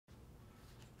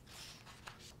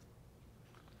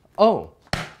Oh,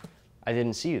 I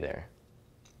didn't see you there.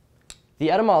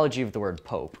 The etymology of the word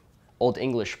pope, Old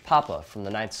English papa from the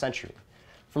 9th century,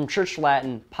 from Church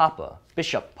Latin papa,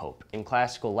 bishop, pope, in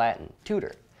Classical Latin,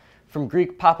 tutor, from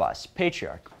Greek papas,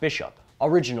 patriarch, bishop,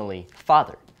 originally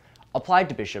father, applied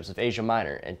to bishops of Asia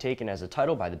Minor and taken as a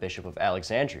title by the Bishop of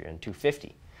Alexandria in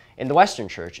 250. In the Western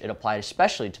Church, it applied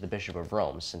especially to the Bishop of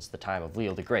Rome since the time of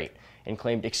Leo the Great, and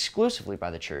claimed exclusively by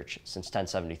the Church since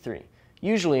 1073,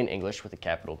 usually in English with a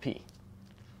capital P.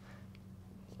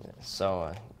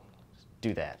 So,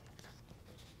 do that.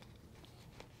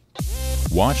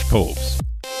 Watch Popes.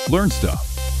 Learn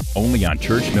stuff. Only on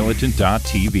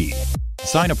churchmilitant.tv.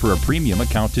 Sign up for a premium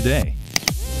account today.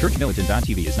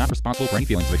 ChurchMilitant.tv is not responsible for any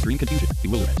feelings of extreme confusion,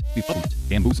 bewilderment, befuddlement,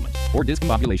 bamboozlement, or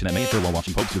discombobulation that may occur while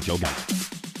watching Popes with Joe Guy.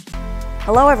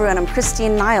 Hello everyone, I'm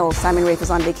Christine Niles. Simon Rafe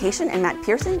is on vacation and Matt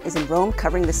Pearson is in Rome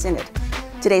covering the Synod.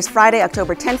 Today's Friday,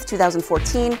 October 10th,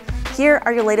 2014. Here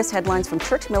are your latest headlines from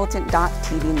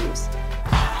churchmilitant.tv news.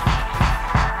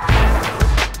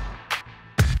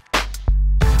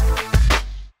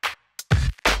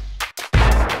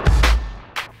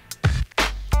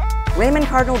 Raymond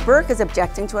Cardinal Burke is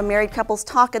objecting to a married couple's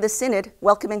talk at the Synod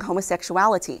welcoming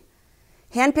homosexuality.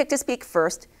 Handpicked to speak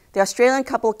first, the Australian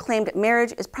couple claimed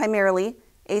marriage is primarily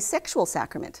a sexual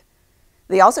sacrament.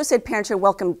 They also said parents should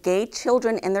welcome gay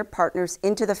children and their partners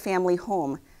into the family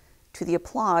home, to the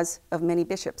applause of many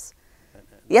bishops.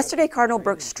 Yesterday, Cardinal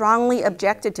Burke strongly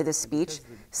objected to this speech,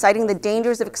 citing the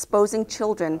dangers of exposing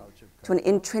children to an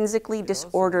intrinsically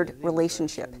disordered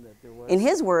relationship. In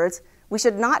his words, we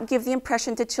should not give the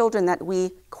impression to children that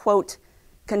we, quote,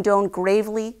 condone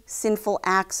gravely sinful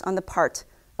acts on the part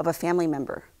of a family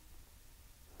member.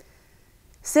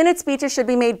 Synod speeches should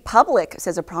be made public,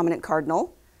 says a prominent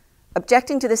cardinal.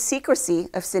 Objecting to the secrecy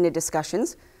of Synod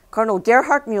discussions, Cardinal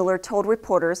Gerhard Muller told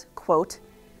reporters, quote,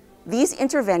 these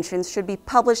interventions should be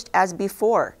published as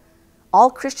before. All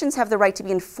Christians have the right to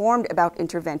be informed about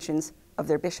interventions of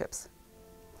their bishops.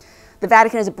 The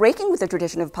Vatican is breaking with the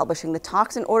tradition of publishing the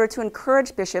talks in order to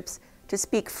encourage bishops to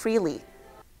speak freely.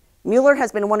 Muller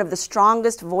has been one of the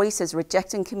strongest voices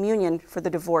rejecting communion for the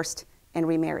divorced and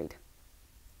remarried.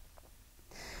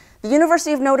 The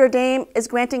University of Notre Dame is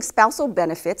granting spousal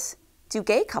benefits to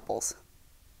gay couples.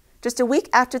 Just a week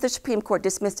after the Supreme Court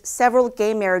dismissed several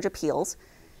gay marriage appeals,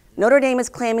 Notre Dame is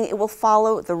claiming it will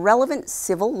follow the relevant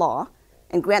civil law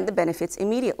and grant the benefits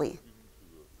immediately.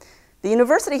 The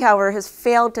university, however, has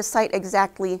failed to cite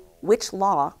exactly which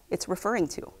law it's referring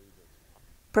to.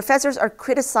 Professors are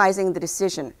criticizing the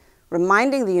decision,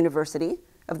 reminding the university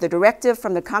of the directive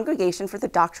from the Congregation for the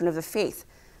Doctrine of the Faith,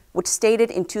 which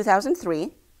stated in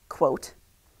 2003, quote,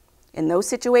 in those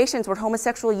situations where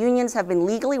homosexual unions have been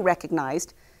legally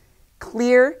recognized,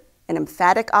 clear and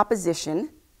emphatic opposition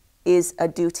is a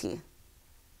duty.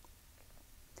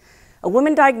 A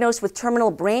woman diagnosed with terminal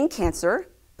brain cancer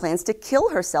plans to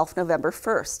kill herself November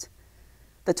 1st.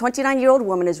 The 29-year-old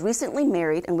woman is recently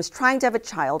married and was trying to have a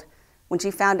child when she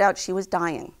found out she was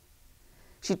dying.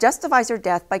 She justifies her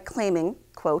death by claiming,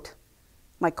 quote,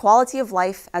 my quality of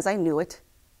life as I knew it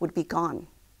would be gone.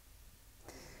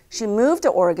 She moved to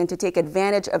Oregon to take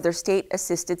advantage of their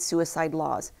state-assisted suicide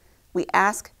laws. We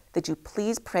ask that you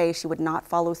please pray she would not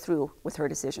follow through with her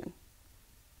decision.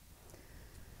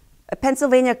 A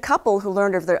Pennsylvania couple who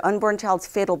learned of their unborn child's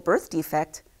fatal birth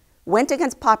defect went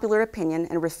against popular opinion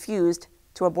and refused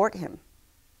to abort him.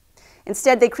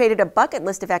 Instead, they created a bucket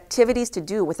list of activities to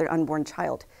do with their unborn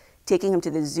child, taking him to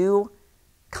the zoo,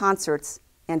 concerts,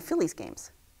 and Phillies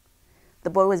games. The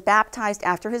boy was baptized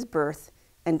after his birth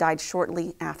and died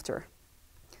shortly after.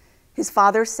 His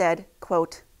father said,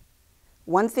 quote,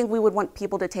 one thing we would want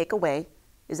people to take away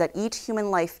is that each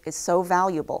human life is so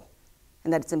valuable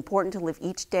and that it's important to live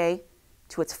each day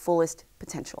to its fullest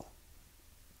potential.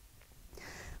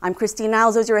 I'm Christine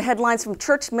Niles. Those are your headlines from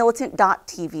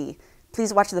churchmilitant.tv.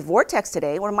 Please watch The Vortex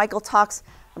today, where Michael talks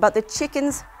about the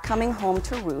chickens coming home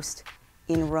to roost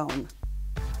in Rome.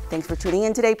 Thanks for tuning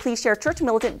in today. Please share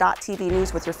churchmilitant.tv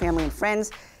news with your family and friends.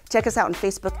 Check us out on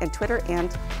Facebook and Twitter,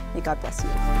 and may God bless you.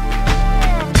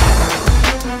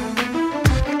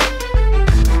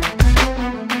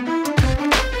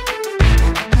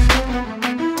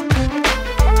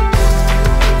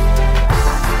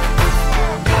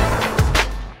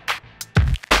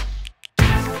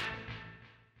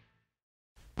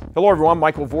 Hello everyone,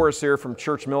 Michael Voris here from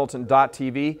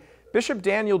churchmilitant.tv. Bishop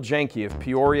Daniel Jenke of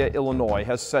Peoria, Illinois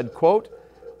has said, quote,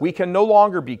 we can no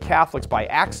longer be Catholics by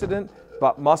accident,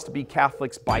 but must be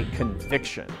Catholics by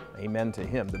conviction. Amen to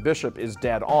him. The bishop is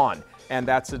dead on, and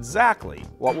that's exactly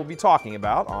what we'll be talking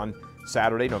about on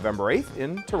Saturday, November 8th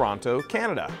in Toronto,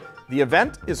 Canada. The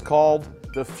event is called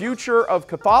The Future of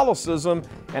Catholicism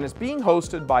and is being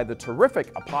hosted by the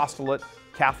terrific Apostolate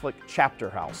Catholic Chapter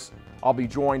House. I'll be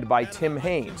joined by Tim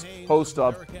Haynes, host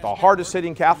of the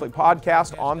hardest-hitting Catholic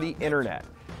podcast on the internet.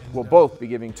 We'll both be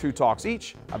giving 2 talks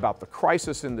each about the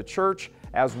crisis in the church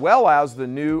as well as the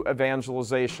new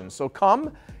evangelization. So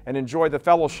come and enjoy the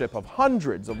fellowship of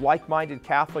hundreds of like-minded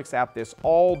Catholics at this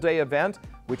all-day event,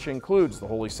 which includes the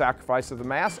Holy Sacrifice of the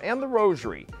Mass and the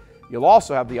Rosary. You'll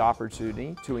also have the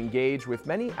opportunity to engage with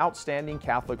many outstanding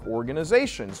Catholic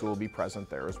organizations who will be present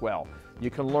there as well. You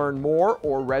can learn more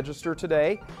or register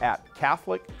today at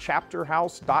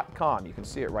CatholicChapterHouse.com. You can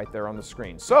see it right there on the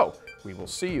screen. So, we will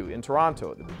see you in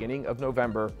Toronto at the beginning of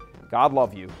November. God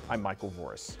love you. I'm Michael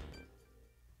Voris.